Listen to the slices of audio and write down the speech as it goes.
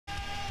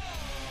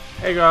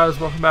Hey guys,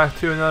 welcome back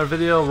to another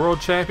video.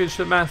 World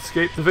Championship match,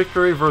 Escape to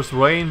Victory versus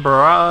Wayne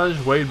Barrage,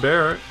 Wade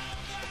Barrett.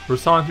 We're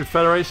signing through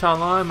Federation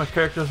Online. My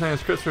character's name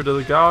is Christopher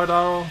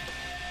Delgado.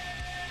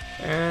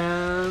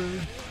 And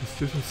let's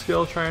do some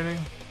skill training.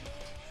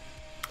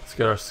 Let's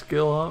get our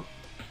skill up.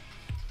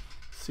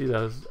 See,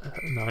 that is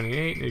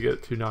 98, and you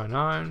get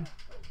 299.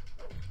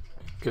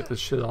 Get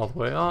this shit all the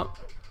way up.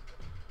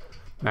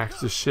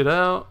 Max this shit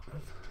out.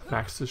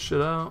 Max this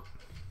shit out.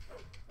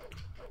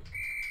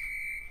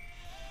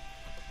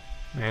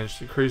 Managed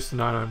to increase to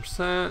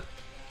 99%.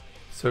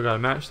 Still got a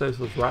match today,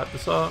 so let's wrap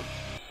this up.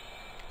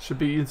 Should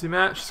be easy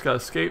match. Just gotta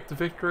escape to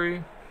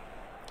victory.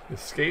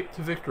 Escape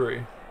to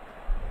victory.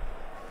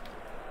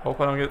 Hope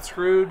I don't get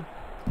screwed.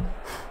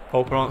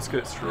 Hope I don't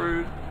get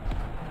screwed.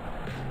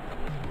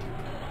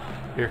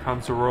 Here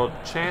comes the world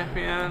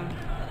champion.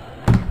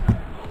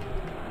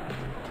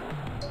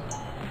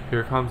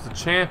 Here comes the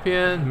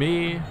champion,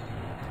 me.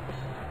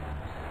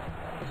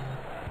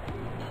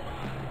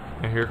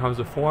 And here comes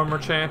the former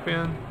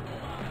champion.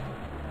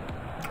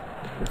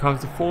 Here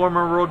comes the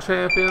former world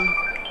champion.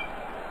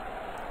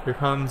 Here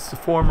comes the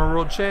former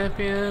world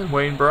champion,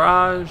 Wayne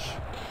Barrage.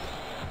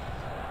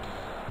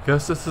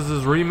 Guess this is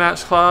his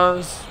rematch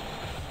clause.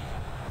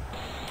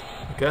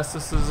 Guess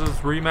this is his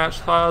rematch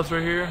clause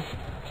right here.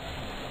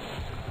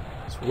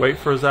 Just wait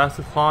for his ass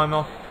to climb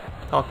up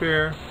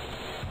here.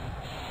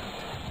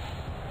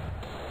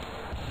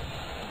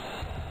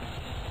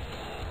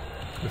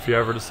 If he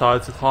ever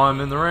decides to climb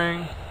in the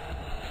ring,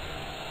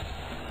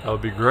 that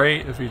would be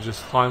great if he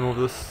just climb over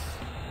this.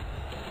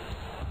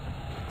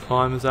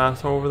 Climb his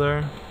ass over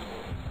there.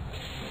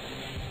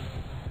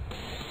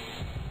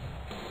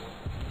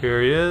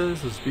 Here he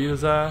is. Let's beat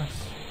his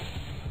ass.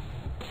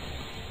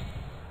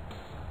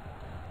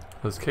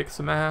 Let's kick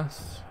some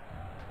ass.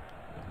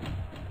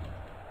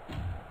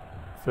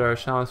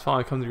 Federation has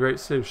finally come to the great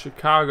city of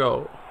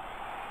Chicago.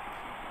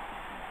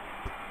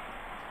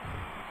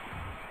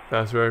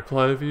 That's very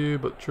polite of you,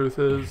 but the truth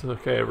is,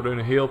 okay, we're doing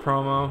a heel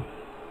promo.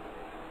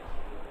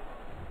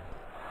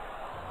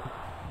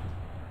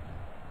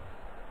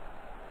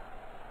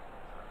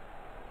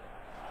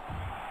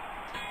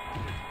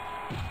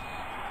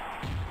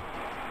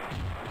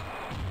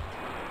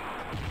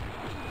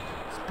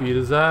 Beat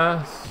his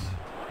ass.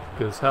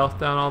 Get his health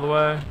down all the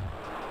way.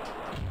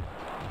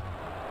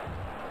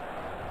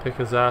 Pick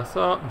his ass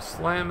up and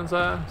slam his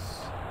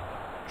ass.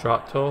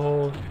 Drop toe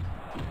hold.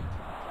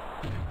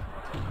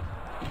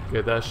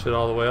 Get that shit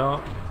all the way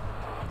up.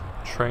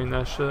 Train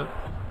that shit.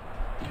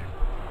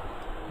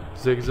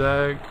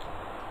 Zigzag.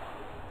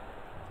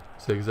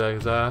 Zigzag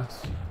his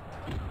ass.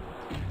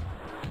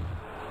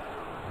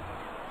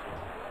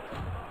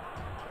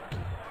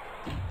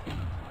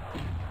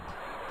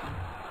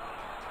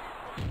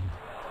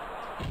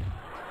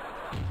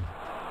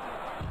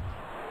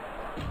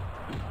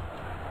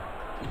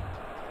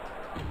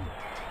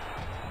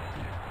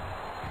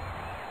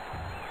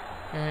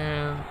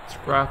 And let's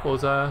grapple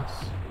his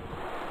ass.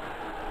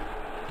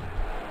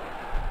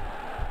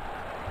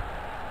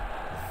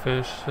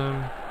 Finish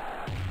him.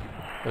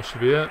 That should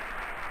be it.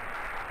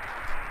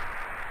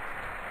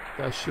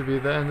 That should be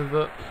the end of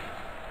it.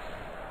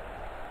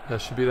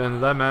 That should be the end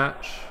of that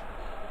match.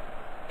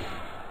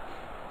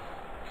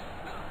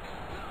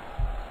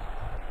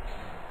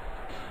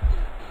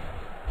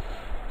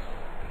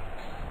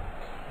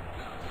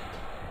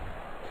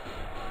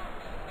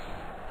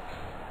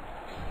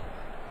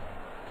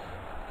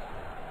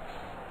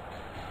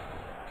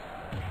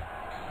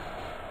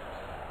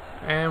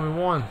 And we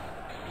won.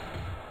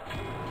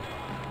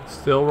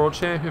 Still world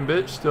champion,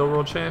 bitch. Still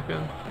world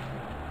champion.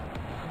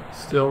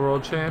 Still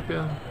world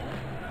champion.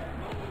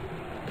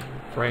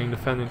 Reigning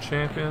defending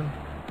champion.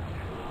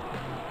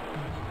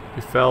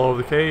 He fell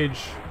over the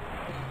cage.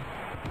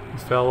 He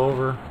fell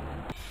over.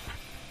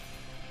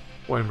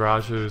 Wayne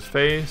Barrage to his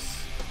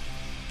face.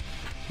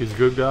 He's a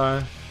good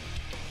guy.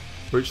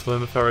 Reached the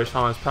limit of Federation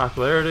Online's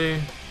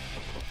popularity.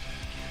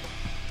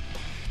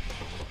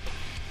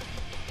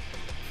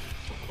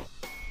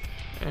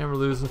 And we're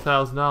losing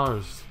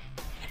 $1,000.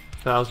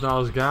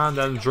 $1,000 gone,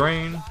 down the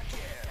drain.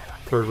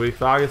 Third week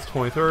of August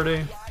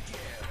 2030.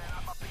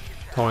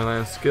 Tony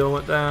Land's skill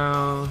went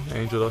down.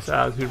 Angel Dust's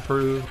attitude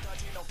improved.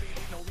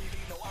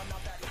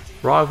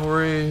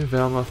 Rivalry,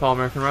 Valmouth All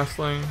American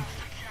Wrestling.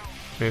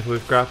 Maple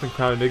Leaf Grappling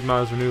Crown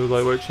Enigma is renewed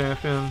lightweight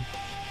champion.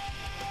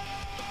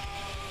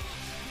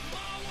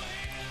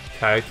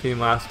 Tag team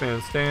Last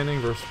Man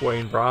Standing versus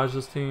Wayne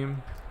Barrage's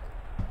team.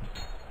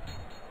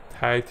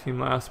 Tag team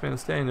Last Man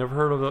Standing. Never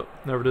heard of it.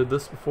 Never did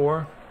this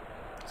before.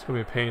 It's gonna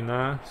be a pain in the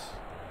ass.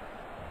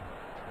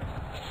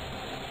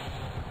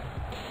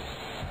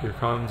 Here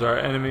comes our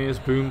enemies,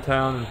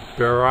 Boomtown and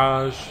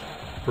Barrage.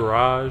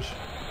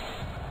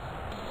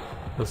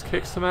 Let's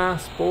kick some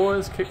ass,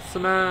 boys. Kick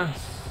some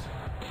ass.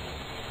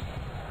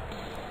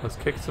 Let's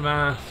kick some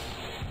ass.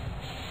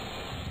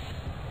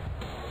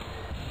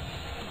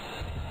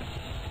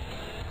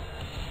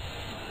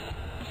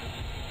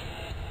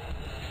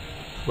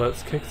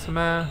 Let's kick some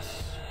ass.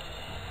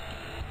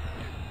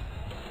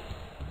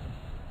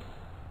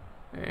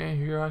 And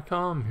here Here I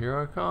come. Here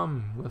I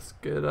come. Let's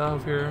get out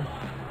of here.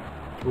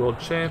 World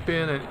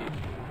champion and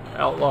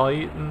outlaw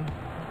eating.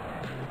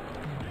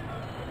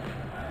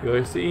 He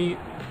likes to eat.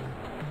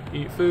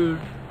 Eat food.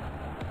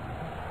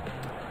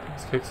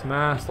 Let's kick some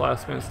ass.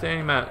 Last man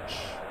standing match.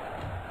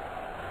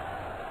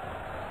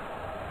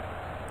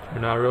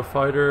 You're not a real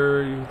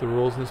fighter. The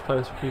rules in this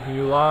place are keeping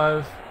you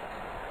alive.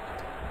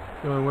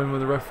 You only win when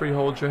the referee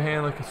holds your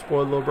hand like a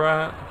spoiled little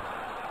brat.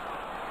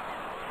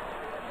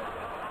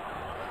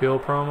 Heel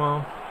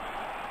promo.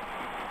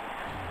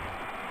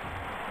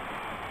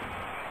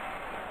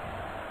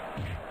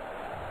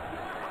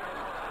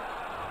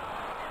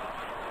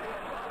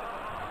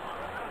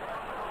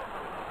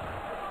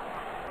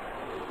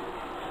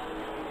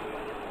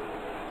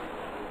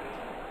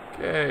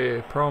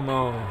 Okay,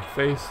 promo.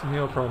 Face and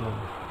heel promo.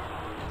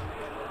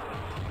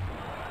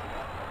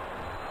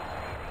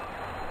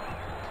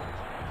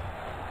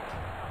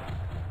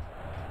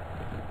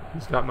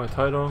 He's got my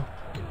title.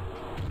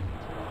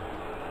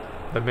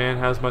 That man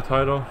has my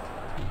title.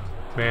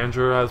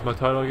 Manager has my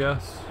title, I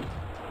guess.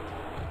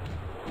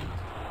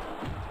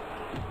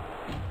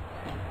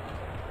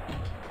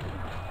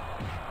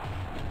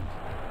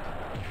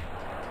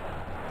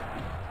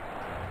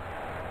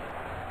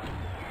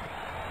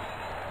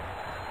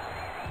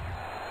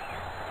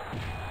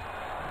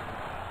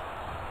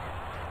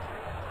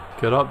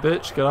 Get up,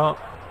 bitch, get up.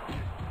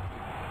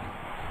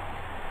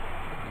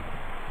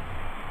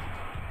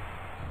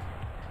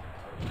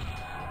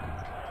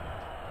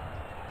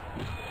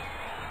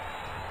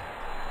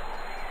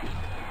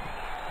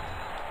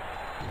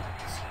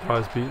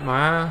 Surprise beating my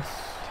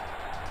ass.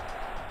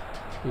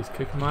 He's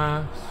kicking my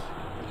ass.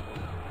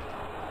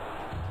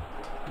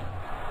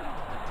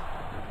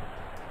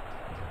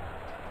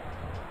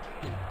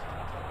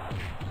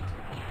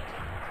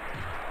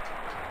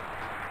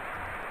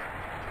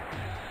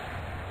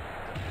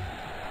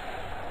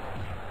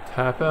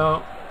 Tap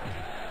out.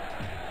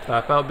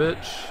 Tap out,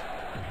 bitch.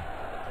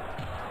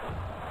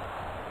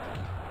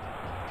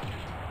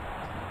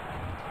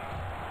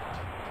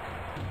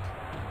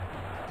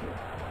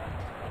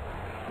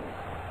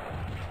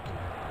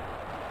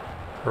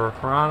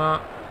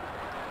 Hurricanrana.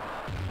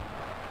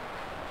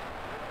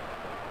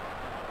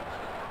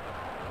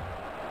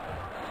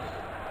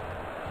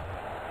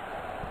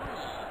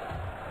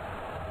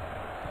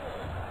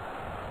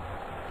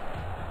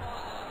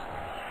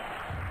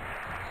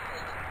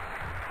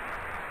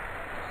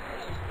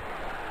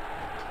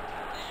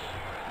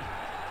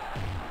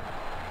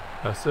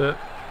 That's it.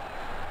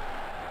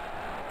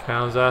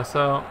 Count his ass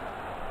out.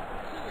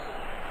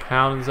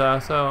 Count his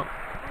ass out.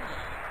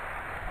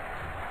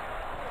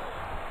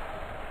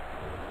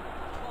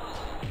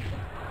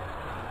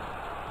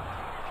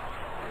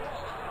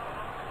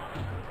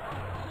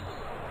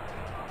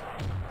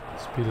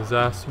 Beat his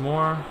ass some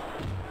more.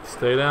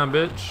 Stay down,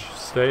 bitch.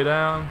 Stay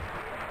down.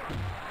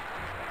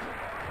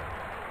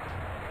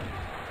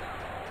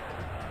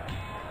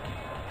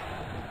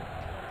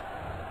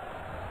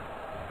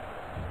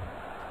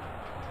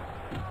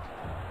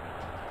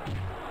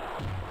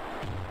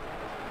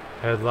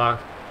 Headlock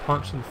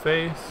punch in the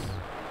face.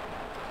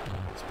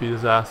 Let's beat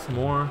his ass some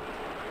more.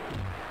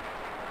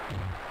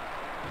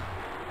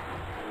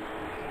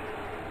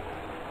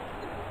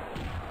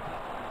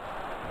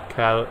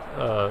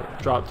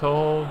 Drop toe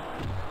hold.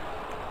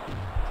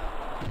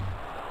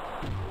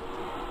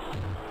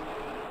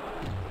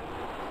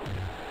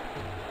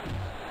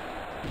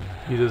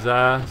 Beat his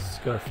ass.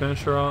 Gotta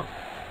finish her up.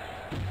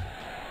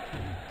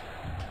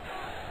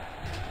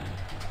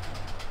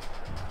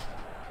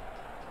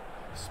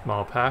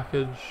 Small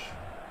package.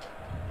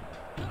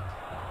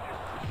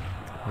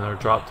 Another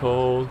drop toe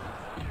hold.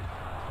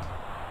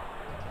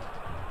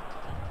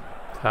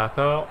 Tap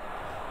out.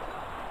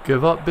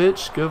 Give up,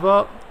 bitch. Give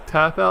up.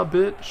 Tap out,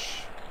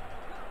 bitch.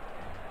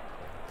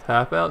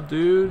 Tap out,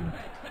 dude.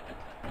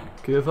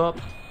 Give up.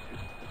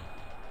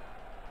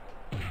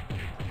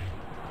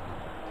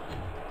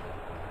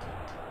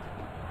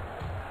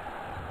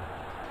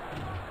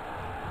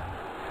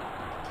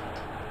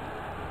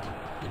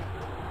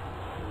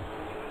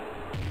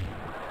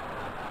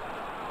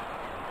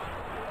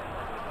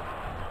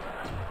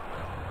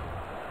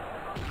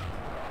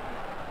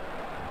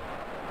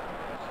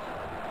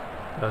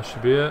 That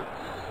should be it.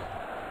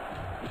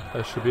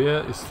 That should be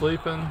it. He's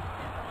sleeping.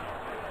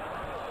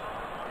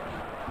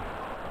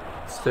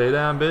 Stay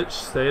down, bitch.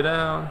 Stay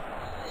down.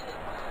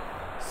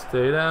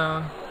 Stay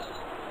down.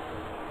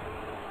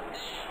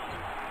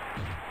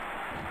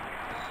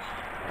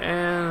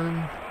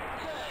 And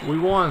we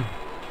won.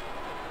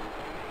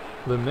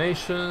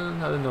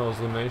 Elimination. I didn't know it was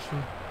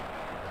elimination.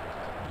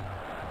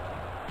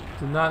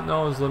 Did not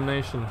know it was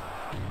elimination.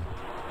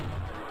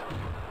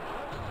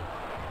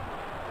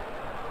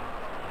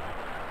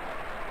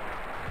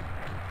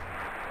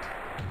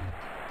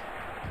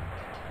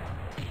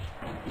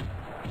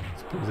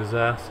 Beat his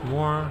ass some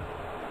more.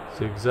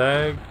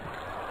 Zigzag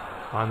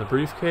on the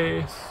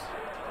briefcase.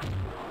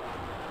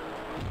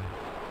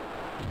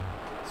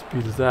 Let's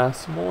beat his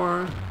ass some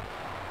more.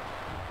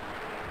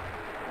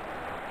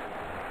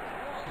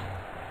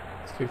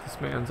 Let's kick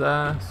this man's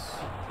ass.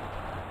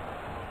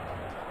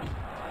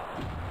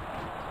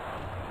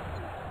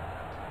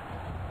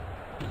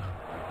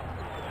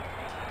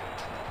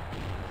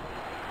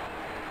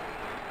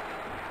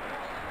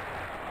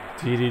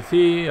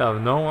 DDT out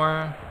of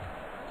nowhere.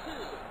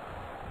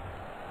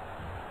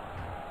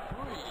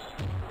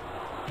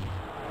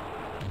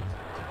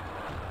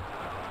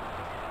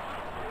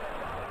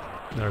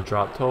 Another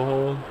drop toe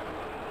hold.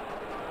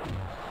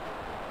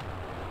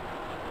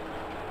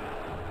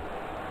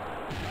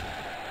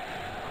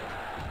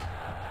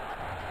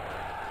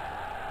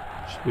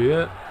 Should be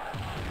it.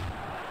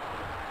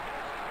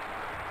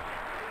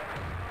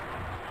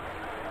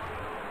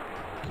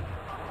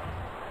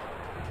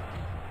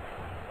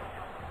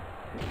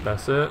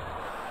 That's it.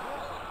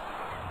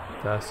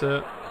 That's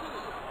it.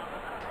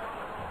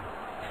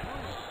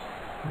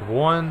 We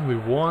won. We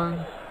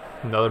won.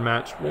 Another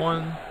match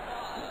won.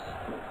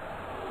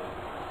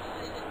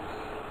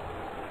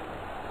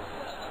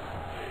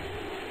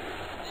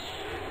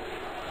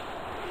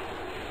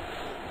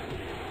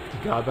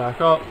 He got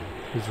back up.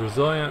 He's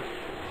resilient.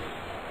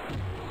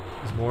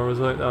 He's more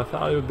resilient than I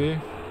thought he would be.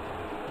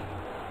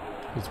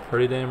 He's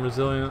pretty damn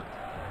resilient.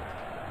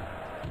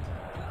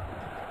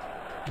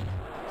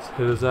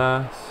 Hit his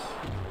ass.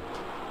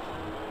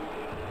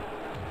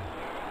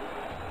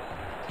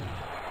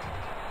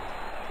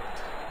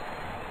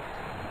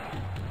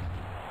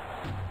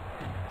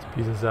 Let's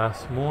beat his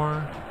ass some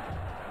more.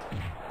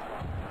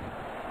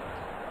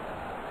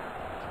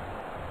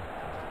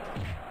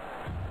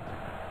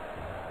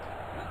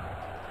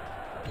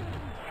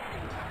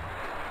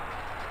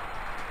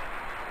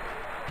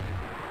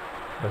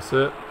 That's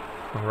it.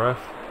 I'm ref.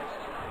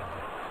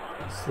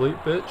 Sleep,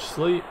 bitch,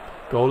 sleep.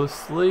 Go to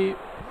sleep.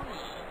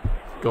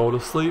 Go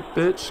to sleep,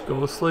 bitch. Go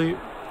to sleep.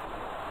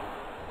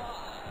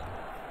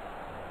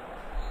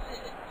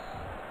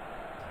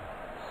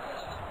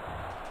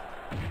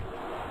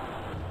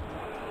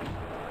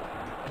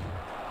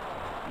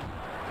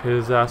 Hit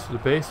his ass with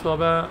a baseball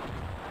bat.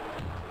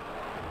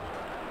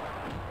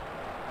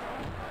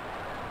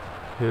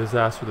 Hit his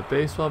ass with a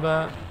baseball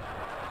bat.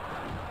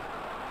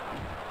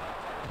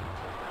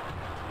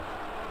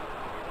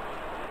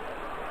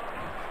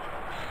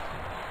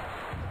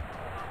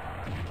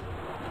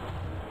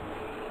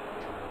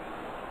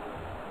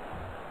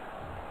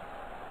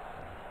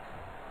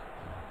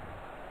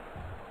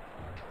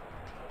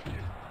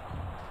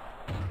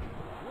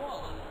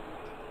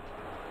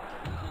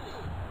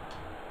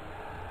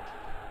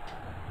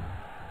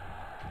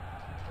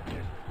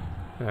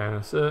 And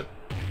that's it.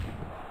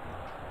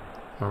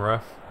 My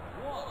ref.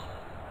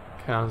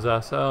 Count his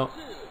ass out.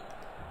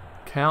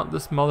 Count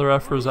this mother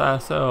effer's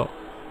ass out.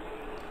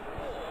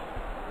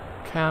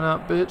 Count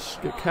out,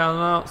 bitch. Get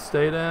counted out.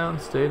 Stay down.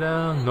 Stay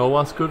down. Know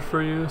what's good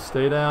for you.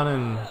 Stay down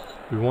and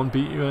we won't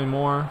beat you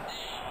anymore.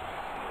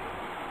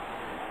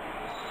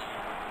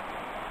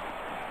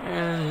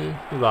 And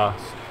he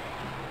lost.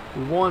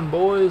 We won,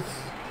 boys.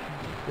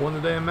 Won the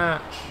damn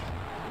match.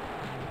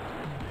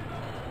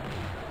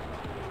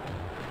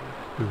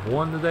 We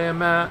won the damn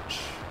match.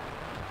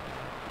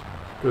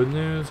 Good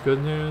news,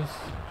 good news.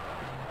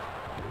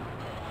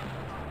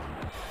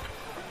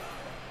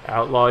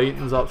 Outlaw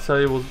Eaton's upset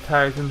he was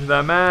tagged into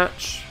that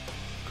match.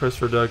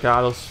 Christopher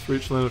Delgado's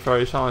reached the limit for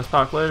each time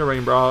pack later.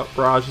 Rain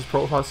Barrage's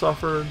profile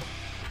suffered.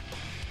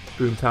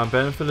 Boomtown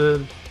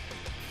benefited.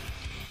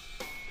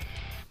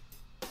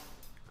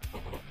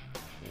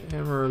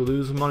 And we're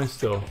losing money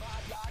still.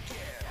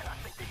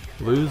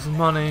 Losing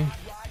money.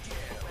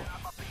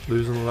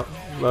 Losing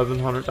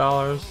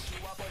 $1,100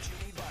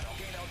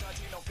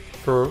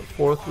 for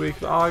 4th week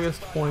of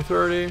August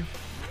 2030.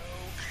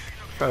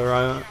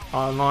 Federal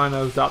Online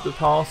has adopted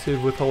policy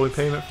of withholding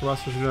payment from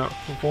wrestlers who do not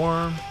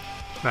perform.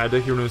 Matt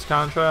Dickey renews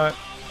contract.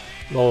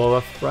 Lola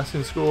left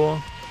wrestling school.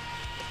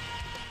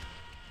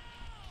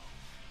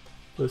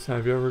 Listen,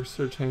 have you ever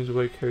considered changing the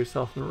way you carry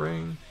yourself in the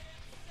ring?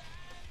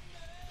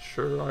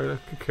 Sure, I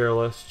could care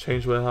less.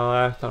 Change the way how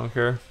I act, I don't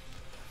care.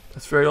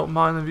 That's very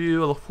open-minded of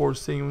you. I look forward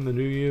to seeing you in the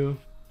new you.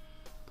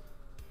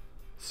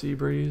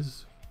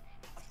 Seabreeze.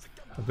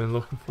 I've been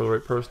looking for the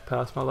right person to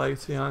pass my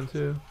legacy on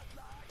to.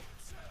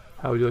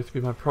 How would you like to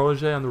be my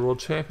protege? I'm the world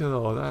champion.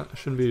 Oh, that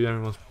shouldn't be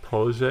anyone's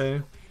protege.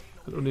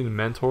 I don't need a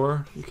mentor.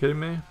 Are you kidding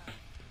me?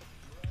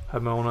 I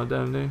have my own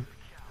identity.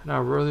 And I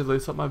really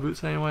lace up my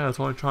boots anyway. I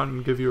was only trying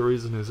to give you a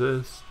reason to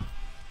exist.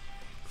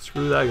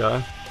 Screw that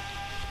guy.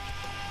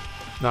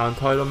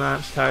 Non-title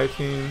match, tag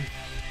team.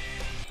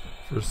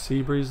 For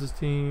Seabreeze's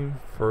team.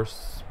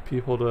 First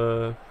people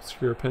to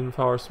secure a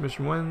pinfall or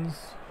submission wins.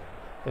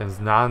 And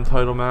it's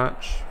non-title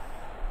match.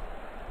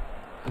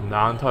 A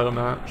non-title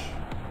match.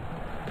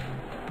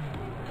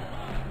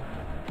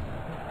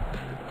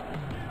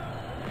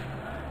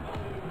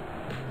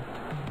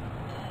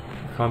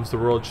 Here comes the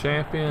world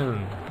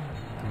champion.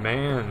 The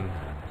man.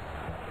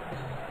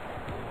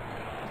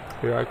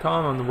 Here I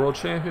come, I'm the world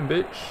champion,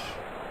 bitch.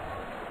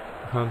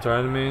 Here comes our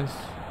enemies.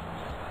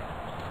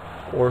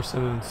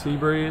 Orson and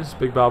Seabreeze.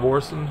 Big Bob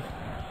Orson.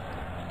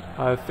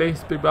 I've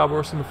faced Big Bob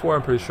Orson before,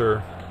 I'm pretty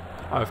sure.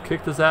 I've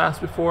kicked his ass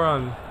before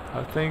on,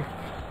 I think,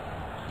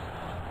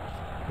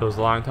 it was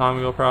a long time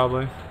ago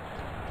probably.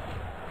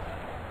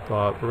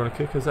 But we're going to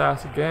kick his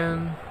ass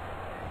again.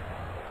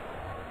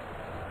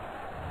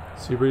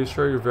 Seabreeze,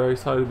 sure you're very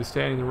excited to be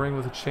standing in the ring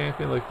with a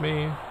champion like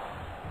me.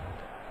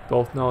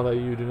 Both know that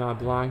you do not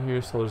belong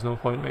here, so there's no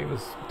point in making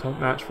this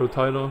match for the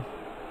title.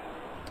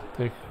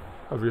 Think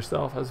of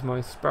yourself as my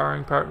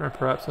sparring partner.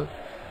 Perhaps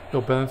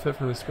you'll benefit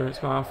from the experience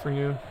I'm offering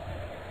you.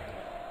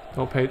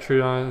 Don't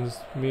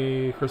patronize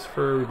me,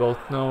 Christopher. We both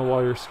know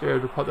why you're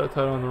scared to put that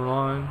title on the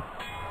line.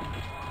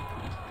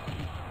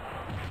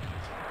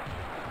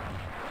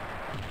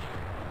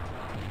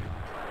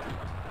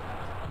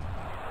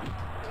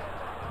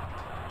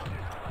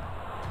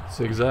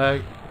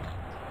 Zigzag.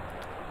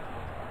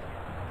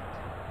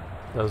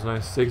 That was a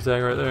nice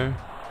zigzag right there.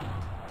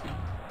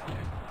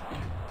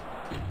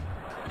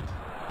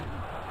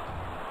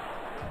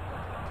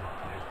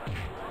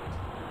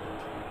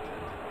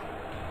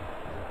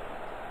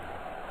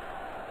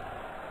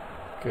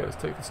 Okay, let's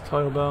take this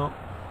title belt.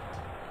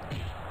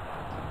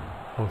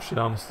 Oh shit,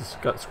 I almost just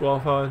got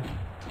disqualified.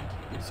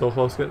 So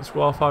close to getting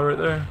disqualified right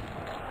there.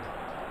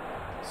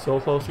 So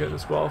close to getting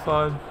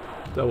disqualified.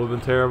 That would have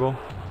been terrible.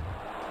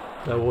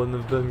 That wouldn't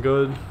have been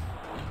good.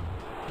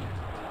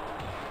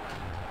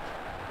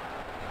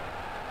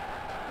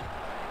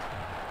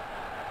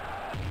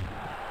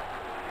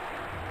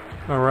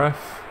 My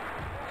ref.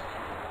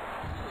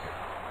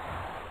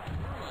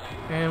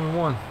 And we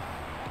won.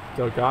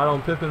 Delgado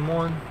and Pippen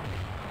won.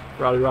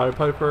 Roddy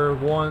Piper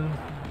won.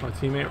 My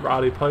teammate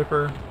Roddy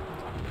Piper.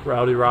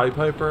 Roddy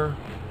Piper.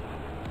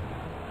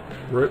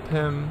 Rip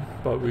him.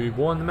 But we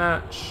won the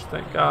match.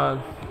 Thank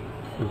God.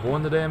 We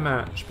won the damn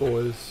match,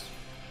 boys.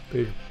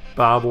 Big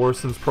Bob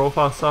Orson's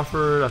profile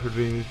suffered after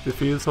being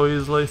defeated so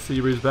easily.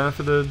 Seabreeze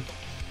benefited.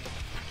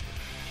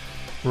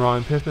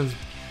 Ryan Pippen's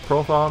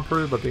profile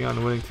improved by being on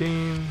the winning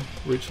team.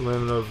 Reached the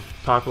limit of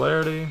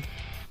popularity.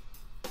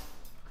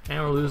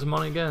 And we're losing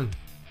money again.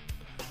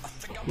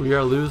 We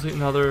are losing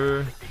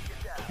another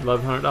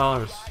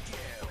 $1,100.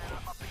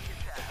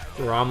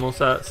 We're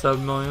almost at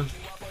 7 million.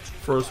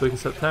 First week of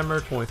September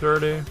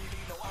 2030.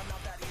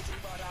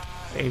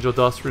 Angel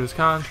Dust renewed his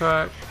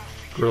contract.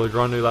 Gorilla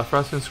Grundy left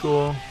wrestling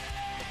school.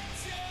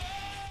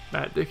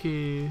 Matt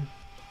Dickey.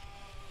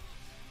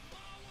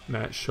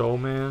 Matt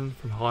Showman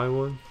from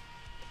Hollywood.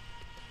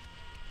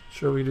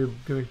 Sure, we do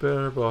gimmick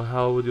better, but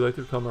how would you like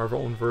to become our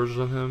own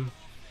version of him?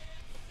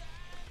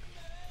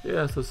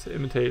 Yes, let's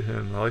imitate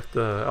him. I like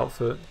the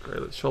outfit.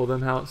 Great, let's show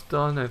them how it's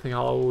done. Anything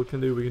Hollywood can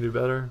do, we can do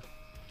better.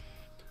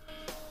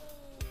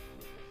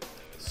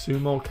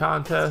 Sumo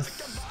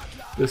contest.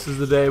 This is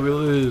the day we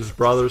lose.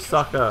 Brother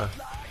Sucker.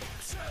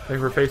 I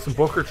think we're facing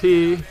Booker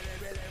T.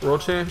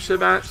 World Championship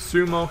match.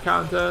 Sumo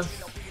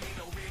contest.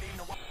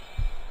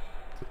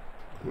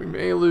 We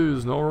may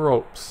lose. No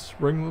ropes.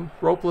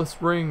 Ropeless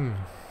ring.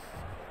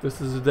 This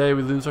is the day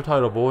we lose our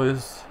title,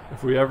 boys.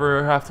 If we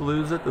ever have to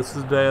lose it, this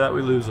is the day that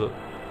we lose it.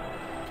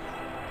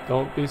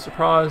 Don't be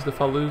surprised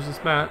if I lose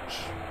this match.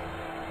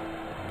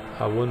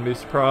 I wouldn't be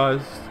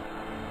surprised.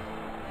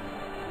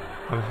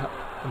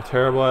 I'm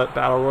terrible at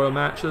battle royal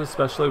matches,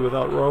 especially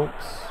without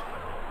ropes.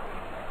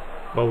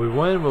 Will we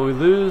win? Will we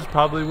lose?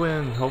 Probably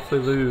win.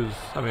 Hopefully lose.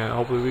 I mean,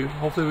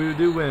 hopefully we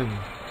do win.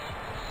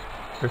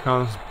 Here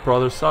comes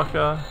Brother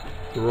Sucker,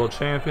 the world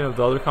champion of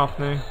the other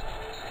company.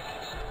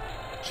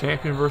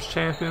 Champion versus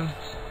champion.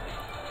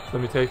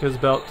 Let me take his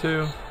belt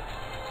too.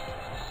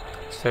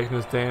 He's taking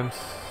his damn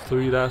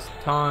sweet ass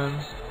time.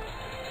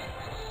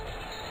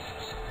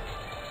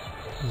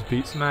 Let's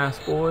beat some ass,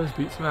 boys.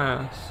 Beat some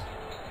ass.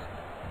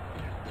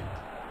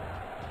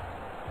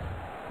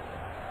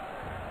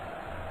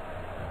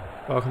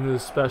 Welcome to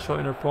this special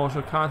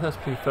interpromotional contest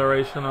between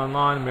Federation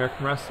Online,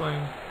 American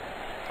Wrestling,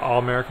 All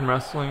American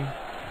Wrestling.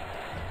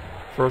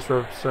 First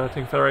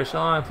representing Federation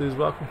Online, please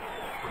welcome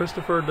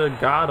Christopher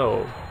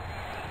Delgado.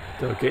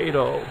 And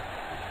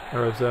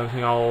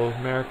representing All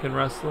American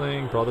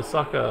Wrestling, Brother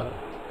Sucker.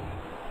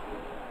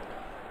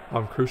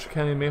 I'm Crucial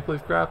Kenny, Maple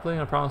Leaf Grappling.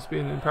 I promise to be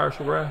an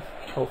impartial ref.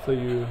 Hopefully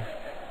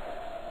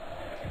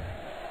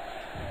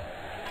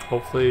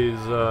he's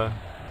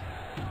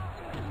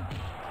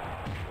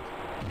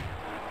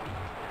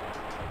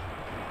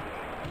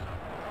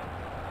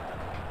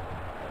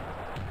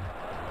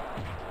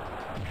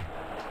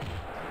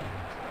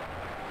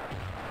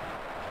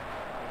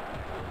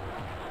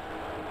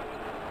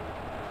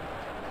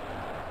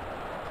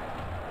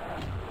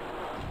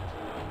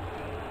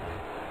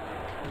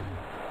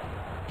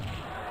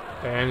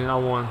and I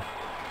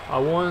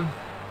won.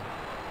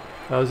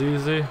 That was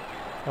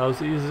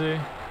easy.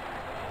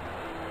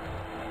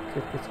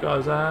 Kick this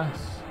guy's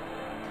ass.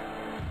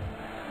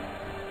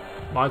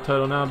 My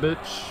title now,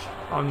 bitch.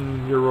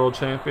 I'm your world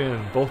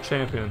champion. Both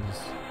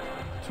champions.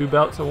 2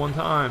 belts at one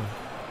time.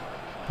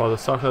 Brother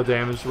Sucker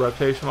damaged the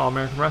reputation of All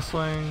American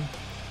Wrestling.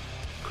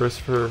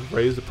 Christopher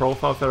raised the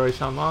profile of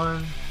Federation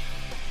Online.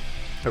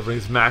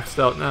 Everything's maxed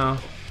out now.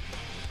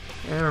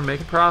 And we're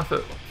making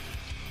profit.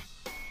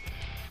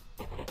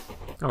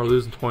 Oh, we're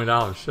losing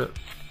 $20. Shit.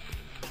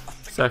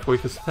 Second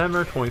week of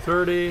September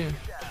 2030.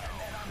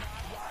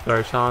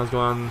 Federation Online is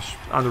going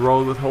on the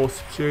road with a whole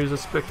series of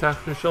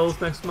spectacular shows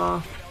next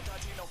month.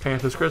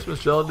 Panthers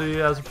Christmas Geldy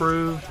has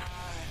approved.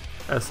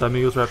 S.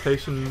 Amigos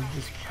reputation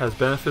has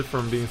benefited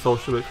from being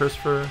social with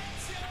Christopher.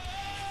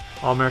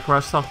 All-American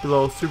Wrestling sunk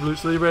below Super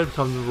Lucha Libre,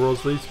 becomes the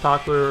world's least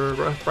popular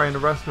brand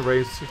of wrestling,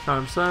 raised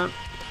 69%.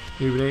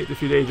 New 8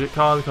 defeated AJ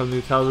Kyle, becomes the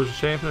new television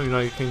champion of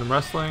United Kingdom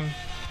Wrestling.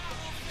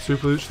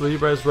 Super Lucha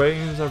Libre's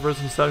ratings have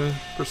risen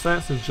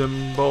 70% since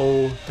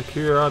Jimbo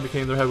Akira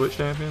became their heavyweight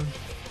champion.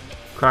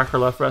 Cracker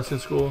left wrestling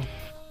school.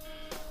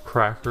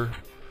 Cracker.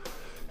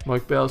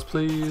 Mike Bales,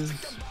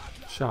 please.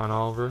 Sean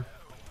Oliver.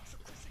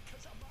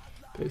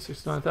 Pay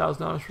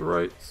 $69,000 for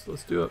rights.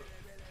 Let's do it.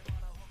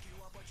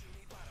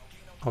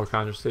 Our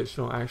Conjure States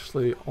don't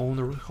actually own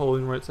the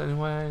holding rights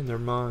anyway. Never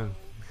mind.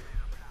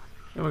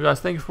 Anyway, guys,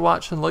 thank you for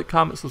watching. Like,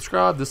 comment,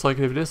 subscribe. Dislike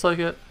it if you dislike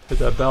it. Hit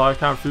that bell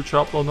icon for future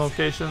upload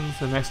notifications.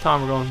 And next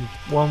time we're going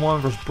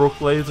 1-1 versus Brock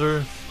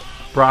Lesnar,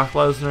 Brock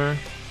Lesnar,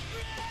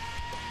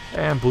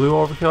 and Blue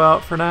Overkill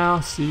out for now.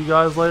 See you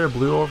guys later.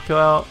 Blue Overkill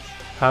out.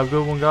 Have a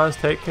good one, guys.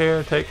 Take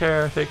care. Take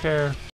care. Take care.